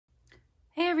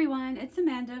Hey everyone, it's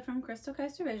Amanda from Crystal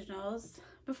Coast Originals.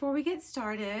 Before we get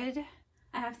started,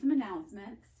 I have some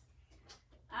announcements.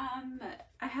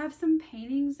 I have some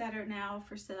paintings that are now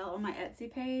for sale on my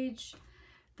Etsy page.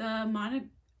 The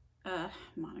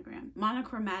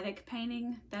monochromatic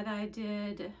painting that I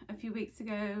did a few weeks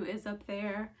ago is up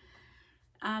there.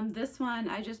 This one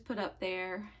I just put up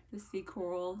there, the sea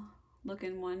coral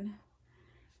looking one.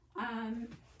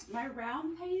 My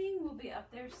round painting will be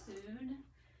up there soon.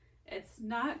 It's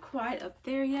not quite up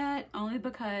there yet, only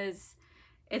because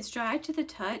it's dry to the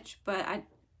touch, but I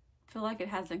feel like it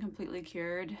hasn't completely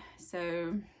cured.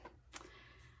 So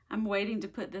I'm waiting to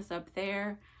put this up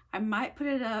there. I might put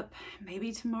it up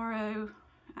maybe tomorrow,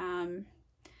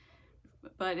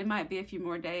 but it might be a few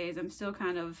more days. I'm still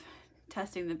kind of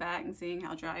testing the back and seeing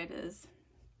how dry it is.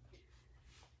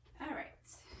 All right,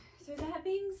 so that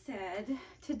being said,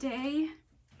 today,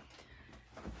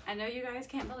 I know you guys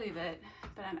can't believe it,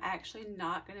 but I'm actually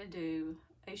not gonna do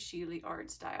a Sheely art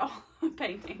style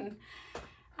painting.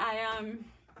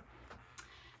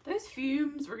 Those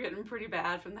fumes were getting pretty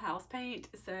bad from the house paint,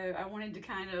 so I wanted to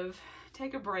kind of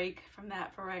take a break from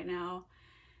that for right now,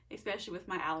 especially with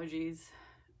my allergies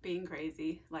being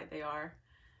crazy like they are.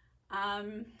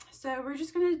 So we're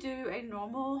just gonna do a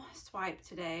normal swipe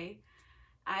today.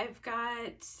 I've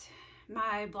got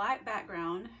my black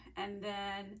background, and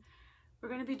then we're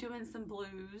going to be doing some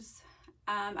blues.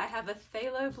 I have a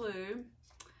phthalo blue.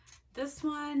 This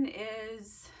one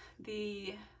is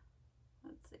the,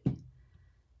 let's see, I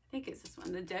think it's this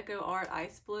one, the Deco Art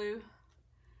Ice Blue.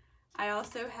 I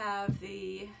also have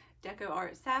the Deco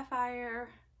Art Sapphire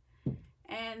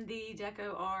and the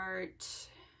Deco Art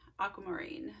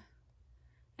Aquamarine.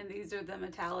 And these are the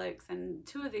metallics, and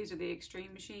two of these are the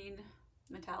Extreme Sheen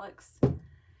metallics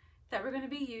that we're going to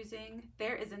be using.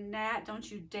 There is a gnat,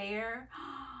 don't you dare.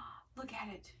 Look at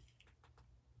it.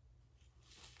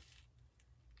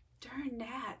 Darn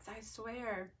gnats, I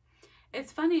swear.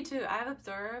 It's funny too, I've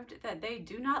observed that they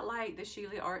do not like the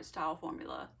Sheely art style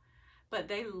formula, but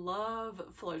they love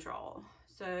Floetrol.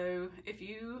 So if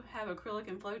you have acrylic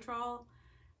and Floetrol,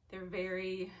 they're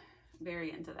very,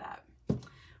 very into that,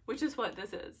 which is what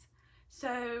this is.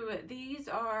 So these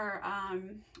are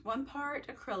 1 part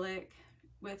acrylic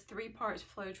with 3 parts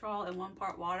Floetrol and 1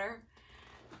 part water.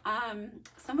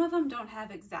 Some of them don't have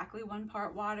exactly 1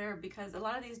 part water because a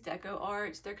lot of these deco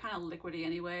arts, they're kind of liquidy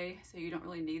anyway, so you don't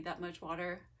really need that much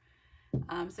water.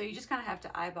 So you just kind of have to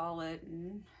eyeball it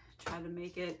and try to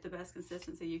make it the best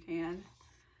consistency you can.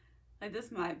 Like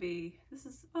this might be, this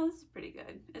is pretty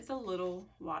good. It's a little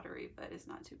watery, but it's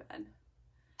not too bad.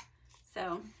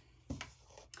 So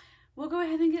we'll go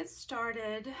ahead and get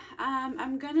started.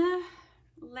 I'm gonna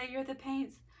layer the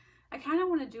paints. I kind of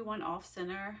want to do one off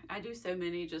center. I do so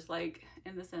many just like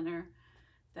in the center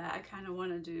that I kind of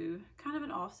want to do kind of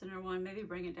an off center one, maybe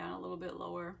bring it down a little bit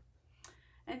lower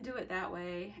and do it that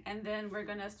way. And then we're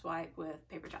gonna swipe with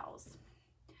paper towels.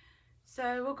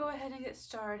 So we'll go ahead and get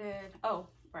started. Oh,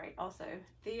 right, also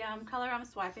the color I'm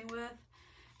swiping with,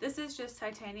 this is just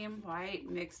titanium white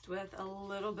mixed with a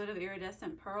little bit of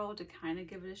iridescent pearl to kind of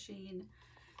give it a sheen.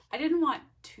 I didn't want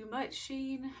too much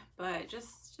sheen, but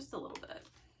just a little bit.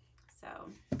 So,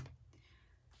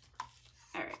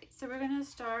 all right, so we're gonna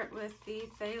start with the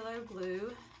phthalo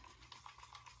blue.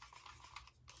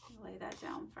 Lay that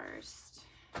down first.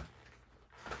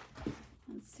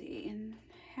 Let's see, and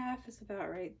half is about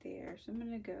right there. So I'm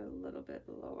gonna go a little bit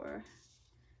lower,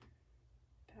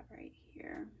 about right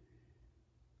here.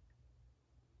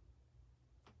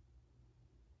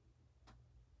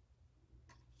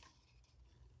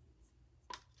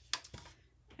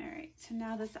 So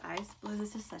now this ice blue,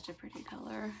 this is such a pretty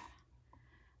color.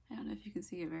 I don't know if you can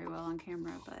see it very well on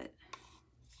camera, but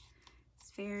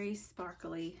it's very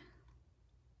sparkly.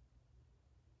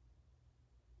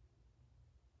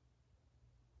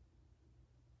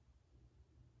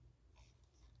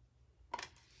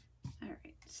 All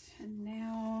right, and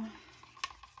now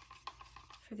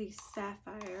for the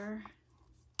sapphire.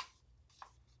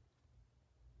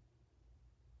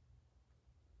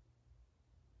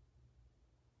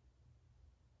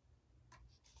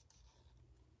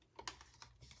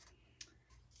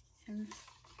 And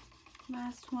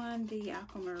last one, the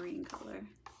aquamarine color.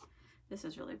 This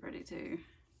is really pretty too.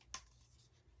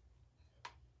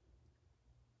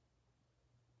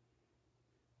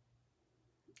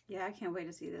 Yeah, I can't wait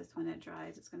to see this when it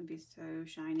dries. It's going to be so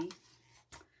shiny.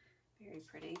 Very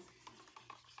pretty.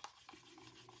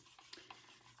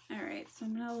 All right, so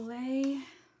I'm going to lay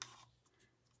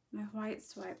my white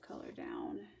swipe color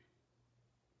down.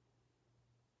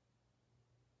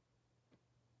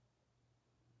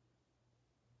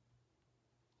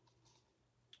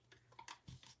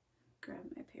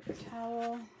 paper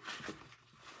towel.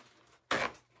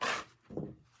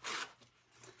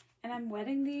 And I'm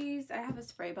wetting these. I have a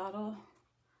spray bottle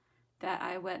that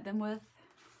I wet them with.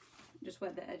 Just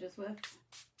wet the edges with.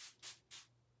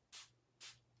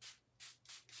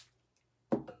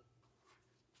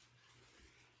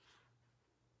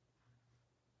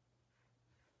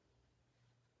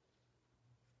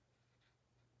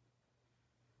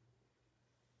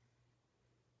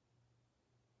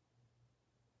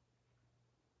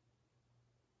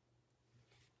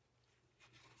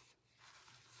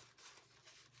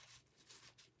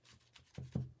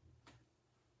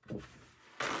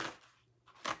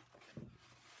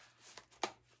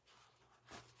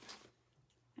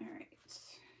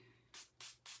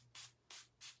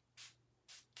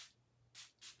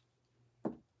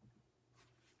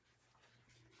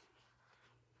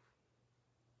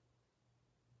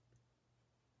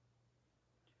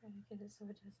 Try to get it so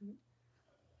it doesn't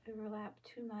overlap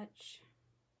too much.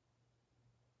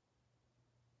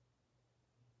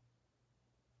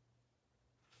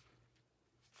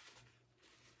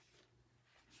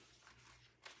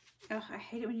 Oh, I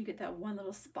hate it when you get that one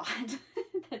little spot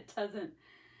that doesn't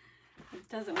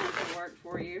want to work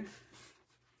for you.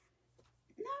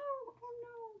 No, oh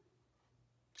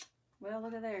no. Well,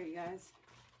 look at there, you guys.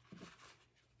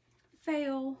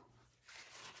 Fail.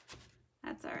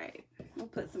 That's all right. We'll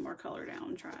put some more color down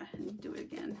and try and do it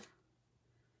again.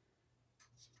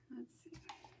 Let's see.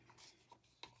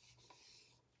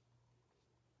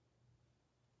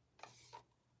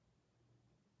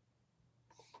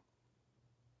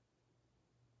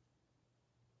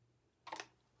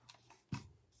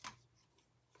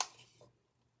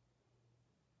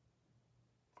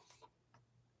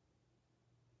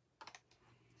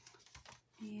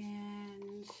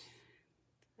 And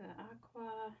the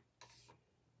aqua.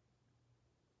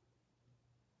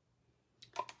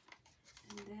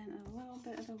 And then a little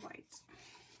bit of the white.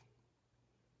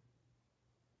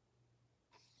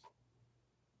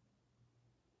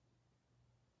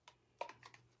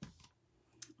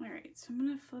 All right, so I'm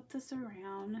gonna flip this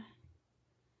around.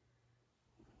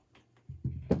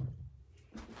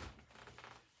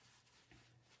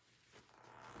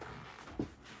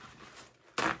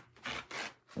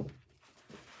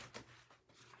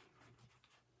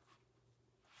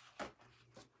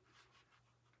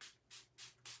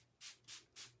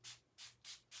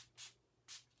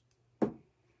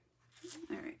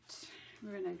 All right,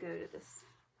 we're gonna go to this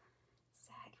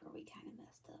side where we kind of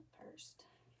messed up first.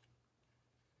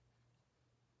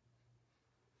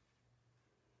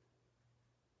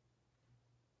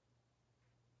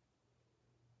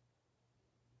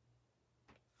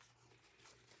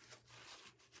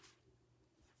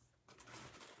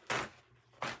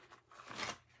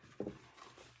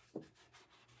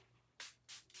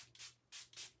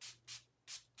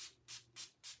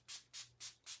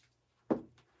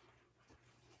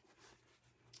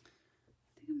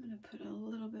 I'm going to put a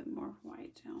little bit more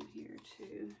white down here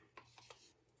too.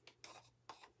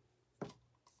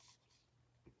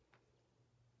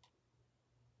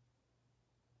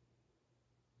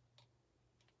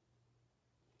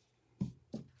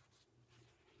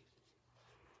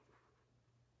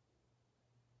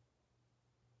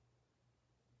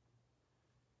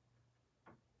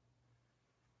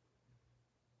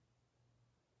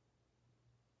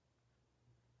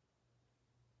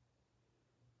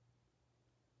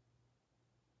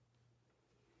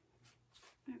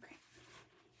 Okay.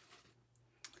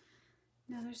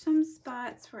 Now there's some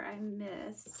spots where I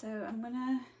missed, so I'm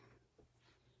gonna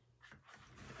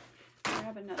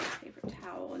grab another paper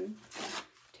towel and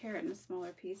tear it into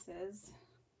smaller pieces.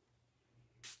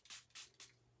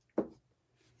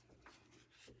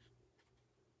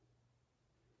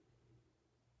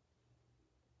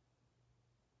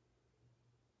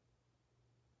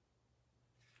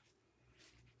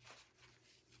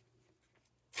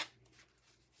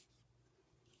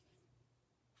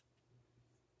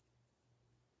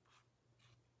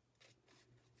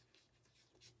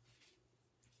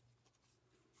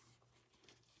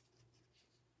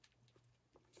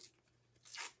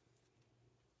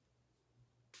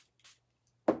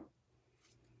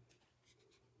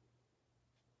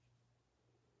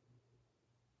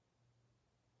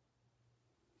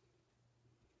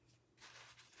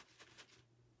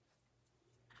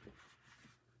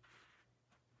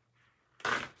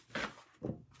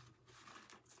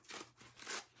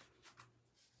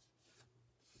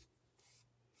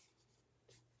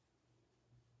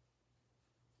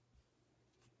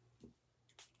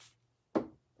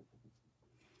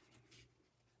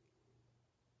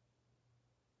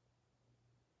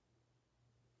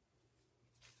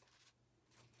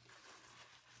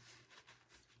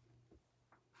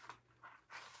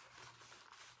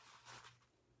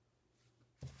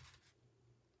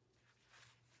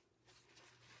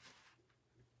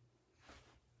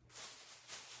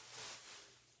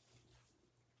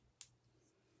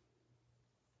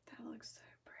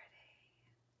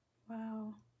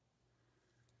 Wow.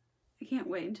 I can't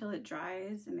wait until it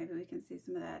dries and maybe we can see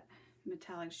some of that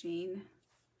metallic sheen.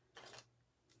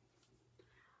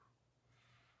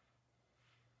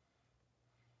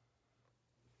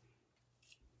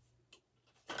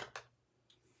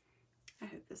 I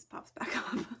hope this pops back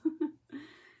up.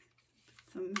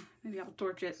 Maybe I'll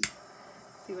torch it,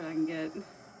 see what I can get. That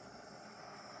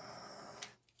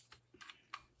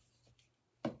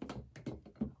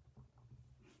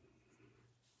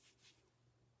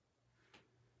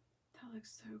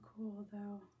looks so cool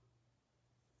though.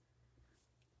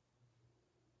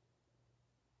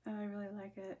 Oh, I really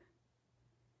like it.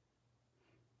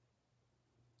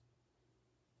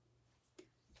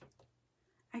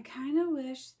 I kind of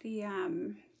wish the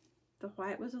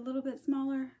white was a little bit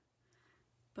smaller,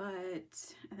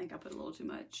 but I think I put a little too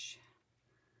much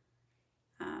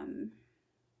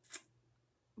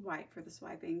white for the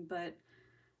swiping. But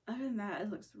other than that, it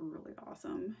looks really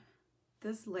awesome.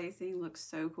 This lacing looks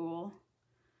so cool.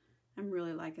 I'm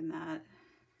really liking that.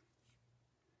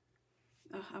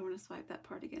 Oh, I want to swipe that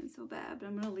part again so bad, but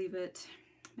I'm going to leave it.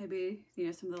 Maybe, you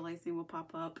know, some of the lacing will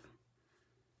pop up.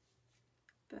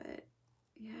 But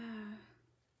yeah.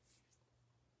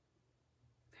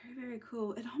 Very, very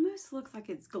cool. It almost looks like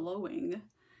it's glowing,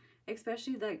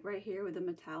 especially like right here with the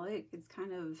metallic. It's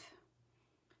kind of,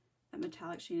 that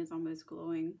metallic sheen is almost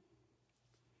glowing.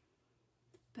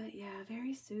 But yeah,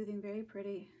 very soothing, very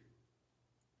pretty.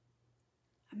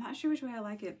 I'm not sure which way I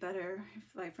like it better, if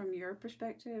like from your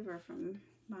perspective or from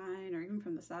mine or even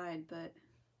from the side, but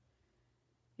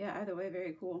yeah, either way,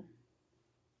 very cool.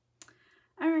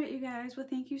 All right, you guys, well,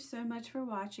 thank you so much for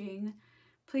watching.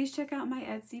 Please check out my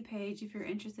Etsy page if you're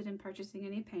interested in purchasing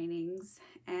any paintings,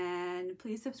 and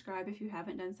please subscribe if you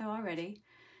haven't done so already,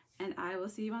 and I will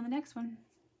see you on the next one.